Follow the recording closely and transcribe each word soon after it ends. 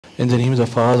In the name of the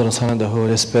Father, and Son, and the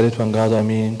Holy Spirit, one God,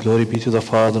 Amen. Glory be to the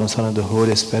Father, and Son, and the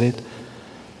Holy Spirit,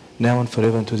 now and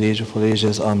forever, and to the age of all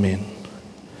ages. Amen.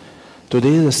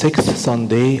 Today is the sixth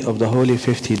Sunday of the Holy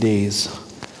 50 Days.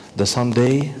 The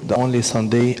Sunday, the only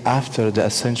Sunday after the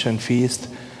Ascension Feast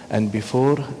and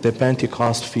before the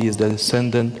Pentecost Feast, the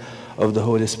descendant of the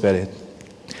Holy Spirit.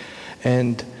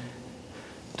 And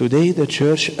today the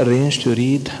Church arranged to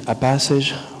read a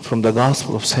passage from the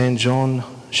Gospel of St. John,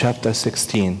 chapter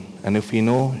 16. And if we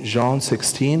know, John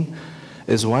 16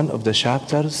 is one of the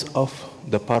chapters of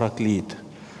the Paraclete.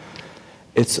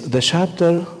 It's the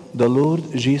chapter the Lord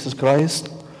Jesus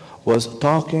Christ was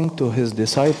talking to his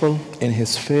disciple in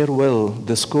his farewell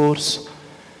discourse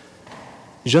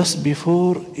just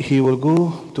before he will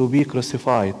go to be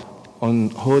crucified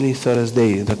on Holy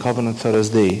Thursday, the Covenant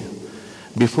Thursday.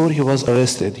 Before he was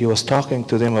arrested, he was talking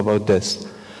to them about this.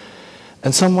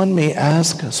 And someone may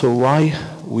ask, so why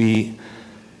we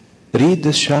read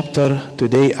this chapter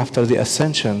today after the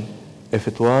Ascension, if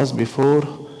it was before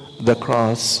the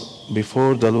cross,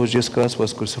 before the Lord Jesus Christ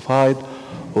was crucified,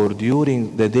 or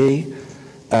during the day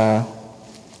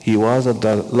he was at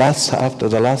after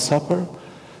the Last Supper?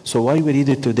 So why we read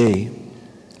it today?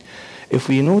 If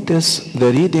we notice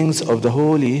the readings of the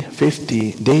Holy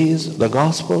 50 Days, the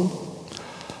Gospels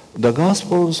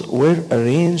were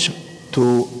arranged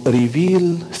to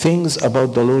reveal things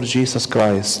about the Lord Jesus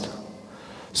Christ.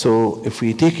 So if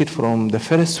we take it from the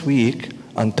first week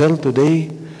until today,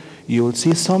 you will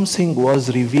see something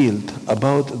was revealed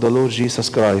about the Lord Jesus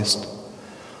Christ,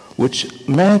 which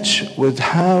match with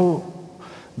how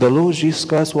the Lord Jesus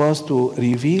Christ was to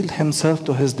reveal himself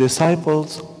to his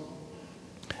disciples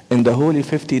in the Holy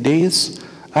 50 Days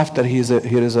after he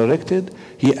resurrected.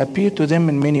 He appeared to them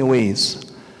in many ways.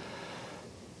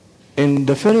 In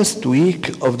the first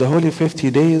week of the Holy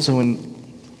 50 Days,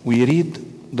 when we read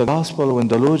the Gospel, when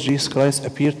the Lord Jesus Christ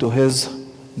appeared to his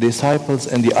disciples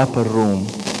in the upper room,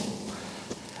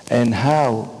 and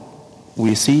how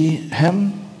we see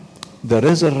him, the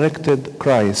resurrected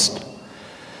Christ,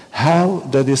 how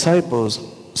the disciples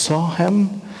saw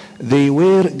him, they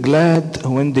were glad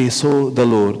when they saw the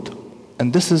Lord.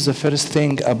 And this is the first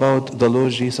thing about the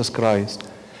Lord Jesus Christ.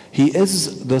 He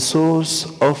is the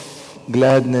source of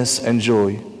gladness and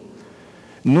joy.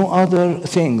 No other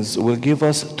things will give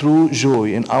us true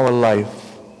joy in our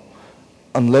life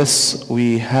unless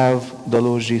we have the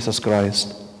Lord Jesus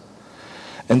Christ.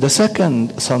 And the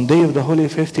second Sunday of the Holy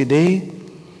 50 Day,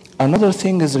 another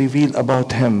thing is revealed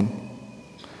about him.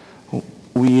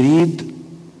 We read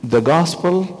the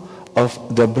Gospel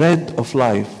of the bread of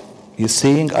life. He's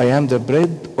saying, I am the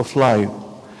bread of life.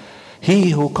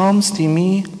 He who comes to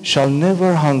me shall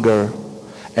never hunger,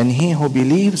 and he who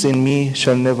believes in me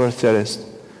shall never thirst.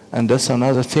 And that's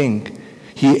another thing.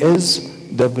 He is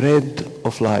the bread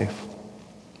of life.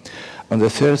 On the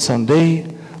third Sunday,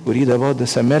 we read about the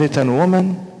Samaritan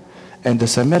woman, and the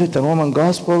Samaritan woman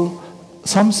gospel,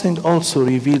 something also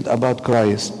revealed about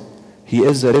Christ. He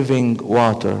is the living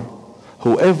water.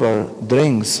 Whoever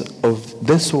drinks of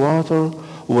this water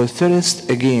will thirst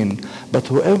again, but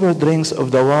whoever drinks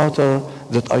of the water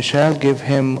that I shall give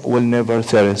him will never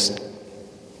thirst.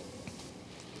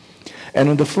 And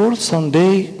on the fourth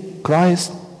Sunday,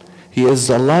 Christ, he is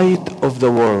the light of the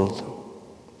world.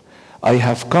 I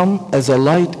have come as a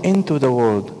light into the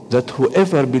world, that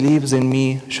whoever believes in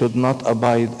me should not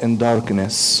abide in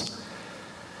darkness.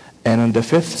 And on the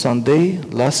fifth Sunday,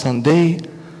 last Sunday,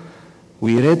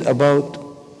 we read about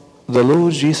the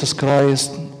Lord Jesus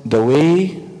Christ, the way,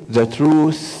 the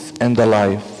truth, and the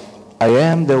life. I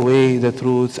am the way, the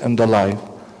truth, and the life.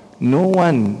 No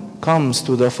one comes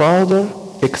to the Father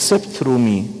except through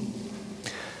me.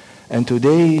 And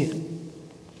today,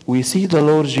 we see the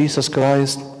Lord Jesus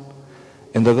Christ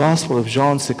in the Gospel of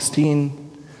John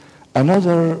 16,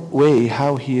 another way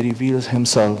how he reveals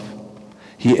himself.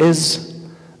 He is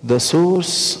the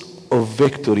source of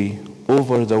victory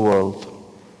over the world.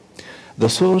 The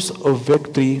source of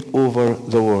victory over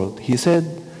the world. He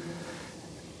said,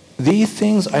 these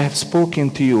things I have spoken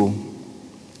to you,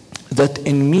 that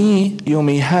in me you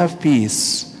may have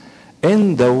peace.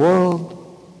 In the world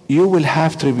you will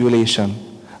have tribulation,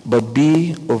 but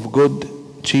be of good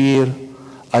cheer.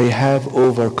 I have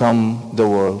overcome the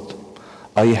world.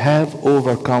 I have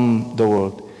overcome the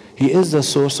world. He is the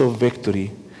source of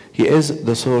victory. He is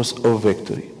the source of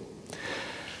victory.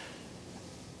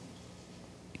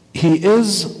 He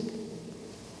is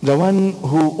the one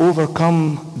who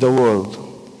overcome the world.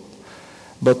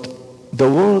 But the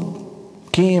word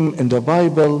came in the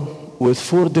Bible with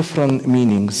 4 different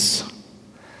meanings.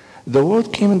 The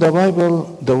word came in the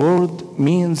Bible, the word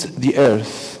means the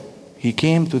earth. He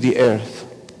came to the earth.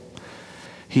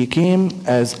 He came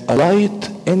as a light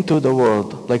into the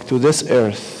world, like to this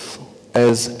earth,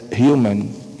 as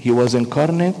human. He was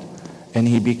incarnate, and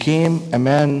he became a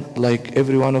man like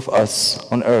every one of us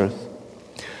on earth.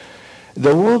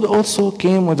 The word also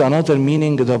came with another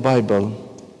meaning in the Bible.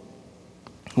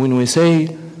 When we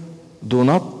say, do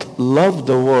not love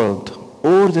the world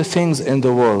or the things in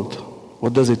the world,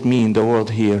 what does it mean, the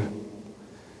world here?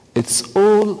 It's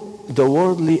all the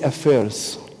worldly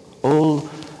affairs, all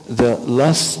the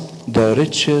lust, the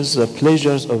riches, the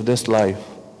pleasures of this life.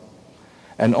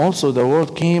 And also the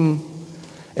word came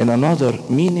in another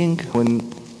meaning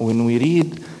when we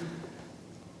read,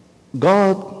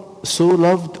 God so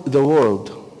loved the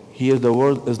world. Here the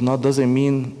world doesn't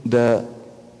mean the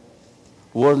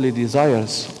worldly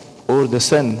desires or the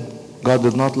sin. God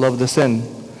did not love the sin.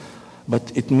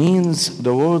 But it means,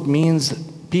 the word means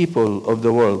people of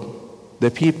the world, the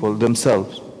people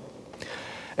themselves.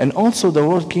 And also the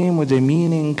word came with the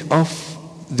meaning of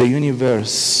the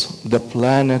universe, the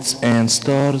planets and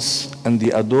stars and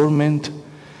the adornment.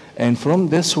 And from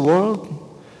this world,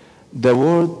 the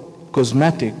word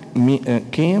cosmetic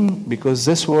came, because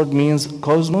this word means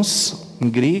cosmos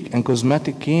in Greek, and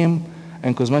cosmetic came,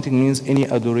 and cosmetic means any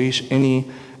adoration, any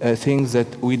things that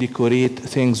we decorate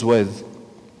things with.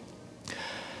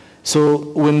 So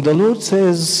when the Lord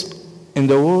says in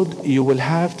the world, you will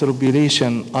have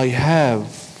tribulation, I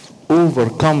have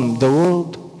overcome the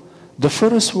world, the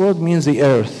first word means the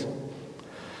earth.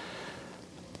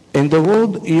 In the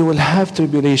world, you will have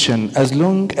tribulation as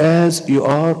long as you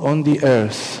are on the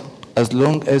earth. As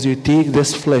long as you take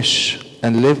this flesh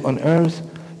and live on earth,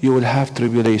 you will have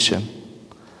tribulation.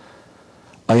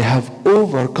 I have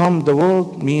overcome the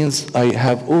world means I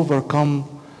have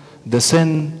overcome the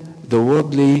sin, the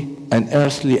worldly and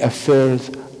earthly affairs,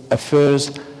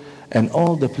 and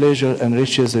all the pleasure and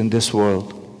riches in this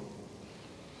world.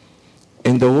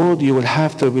 In the world you will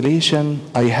have tribulation,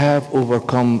 I have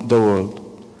overcome the world.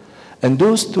 And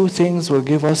those two things will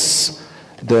give us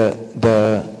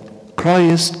the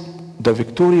Christ, the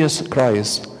victorious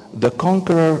Christ, the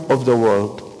conqueror of the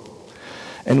world.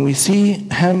 And we see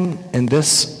him in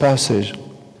this passage.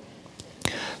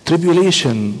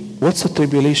 Tribulation, what's a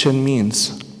tribulation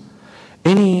means?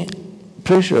 Any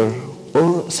pressure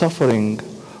or suffering,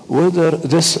 whether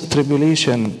this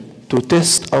tribulation to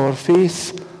test our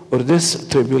faith or this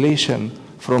tribulation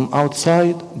from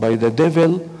outside by the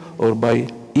devil or by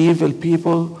evil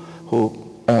people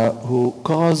who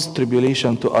cause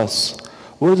tribulation to us,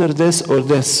 whether this or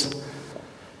this.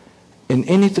 In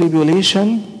any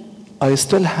tribulation, I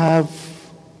still have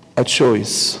a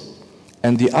choice,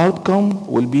 and the outcome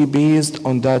will be based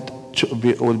on that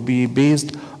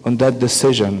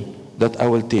decision that I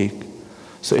will take.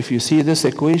 So if you see this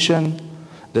equation,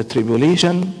 the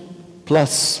tribulation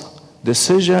plus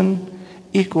decision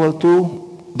equal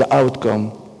to the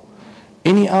outcome.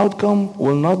 Any outcome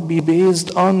will not be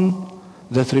based on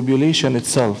the tribulation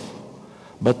itself,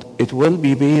 but it will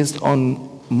be based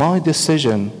on my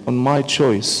decision, on my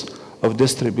choice of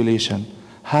this tribulation.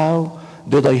 How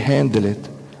did I handle it?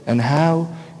 And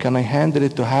how can I handle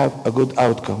it to have a good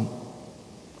outcome?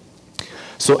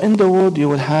 So in the world you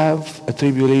will have a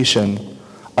tribulation.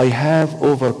 I have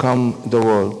overcome the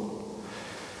world.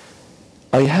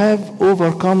 I have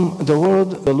overcome the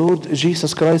world. The Lord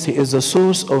Jesus Christ, He is the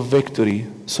source of victory.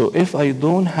 So if I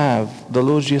don't have the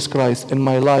Lord Jesus Christ in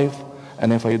my life,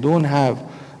 and if I don't have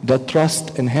that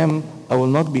trust in Him, I will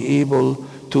not be able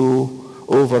to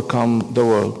overcome the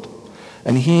world.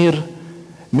 And here,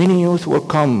 many youth will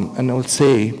come and will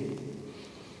say,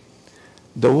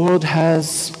 the world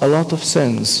has a lot of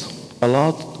sins, a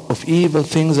lot of evil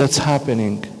things that's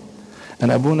happening.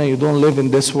 And Abuna, you don't live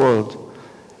in this world.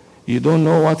 You don't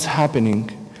know what's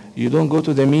happening. You don't go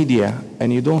to the media,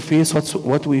 and you don't face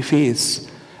what we face.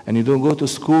 And you don't go to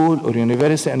school or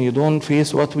university, and you don't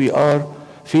face what we are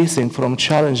facing from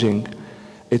challenging.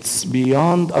 It's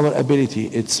beyond our ability.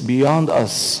 It's beyond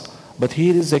us. But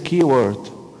here is the key word.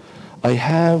 I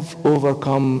have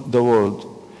overcome the world.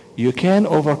 You can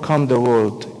overcome the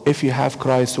world if you have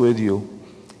Christ with you.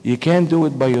 You can't do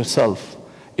it by yourself.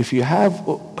 If you have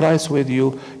Christ with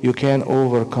you, you can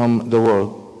overcome the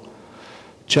world.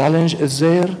 Challenge is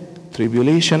there,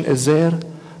 tribulation is there,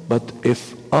 but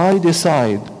if I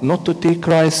decide not to take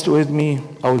Christ with me,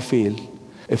 I will fail.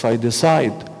 If I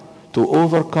decide to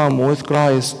overcome with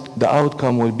Christ, the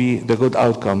outcome will be the good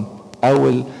outcome. I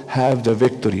will have the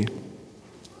victory.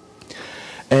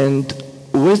 And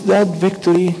with that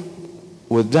victory,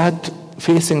 with that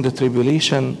facing the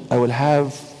tribulation, I will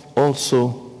have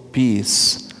also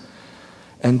peace.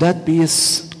 And that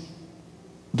peace,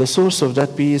 the source of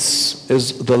that peace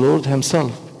is the Lord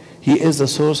Himself. He is the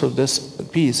source of this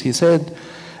peace. He said,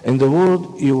 in the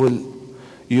world you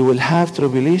will have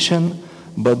tribulation,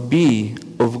 but be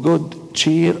of good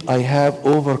cheer, I have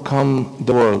overcome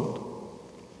the world.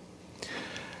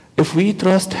 If we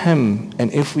trust him,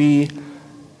 and if we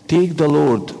take the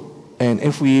Lord, and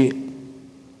if we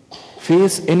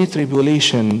face any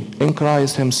tribulation in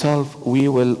Christ himself, we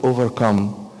will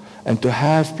overcome. And to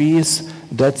have peace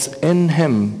that's in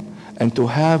him, and to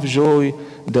have joy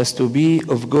that's to be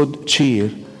of good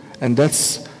cheer. And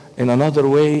that's in another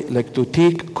way like to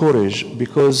take courage,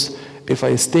 because if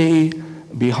I stay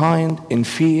behind in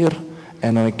fear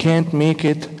and I can't make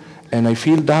it and I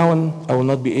feel down, I will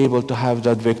not be able to have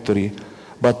that victory.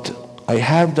 But I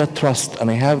have that trust, and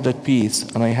I have that peace,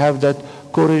 and I have that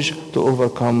courage to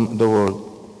overcome the world.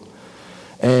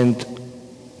 And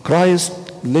Christ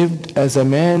lived as a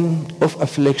man of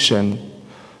affliction.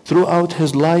 Throughout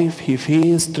his life he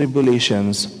faced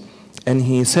tribulations, and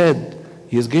he said,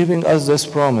 he's giving us this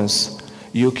promise,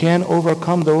 you can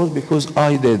overcome the world because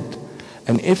I did.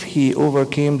 And if he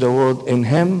overcame the world in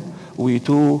him, we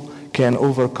too can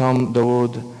overcome the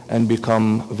world and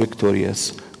become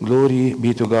victorious. Glory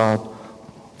be to God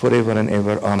forever and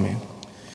ever. Amen.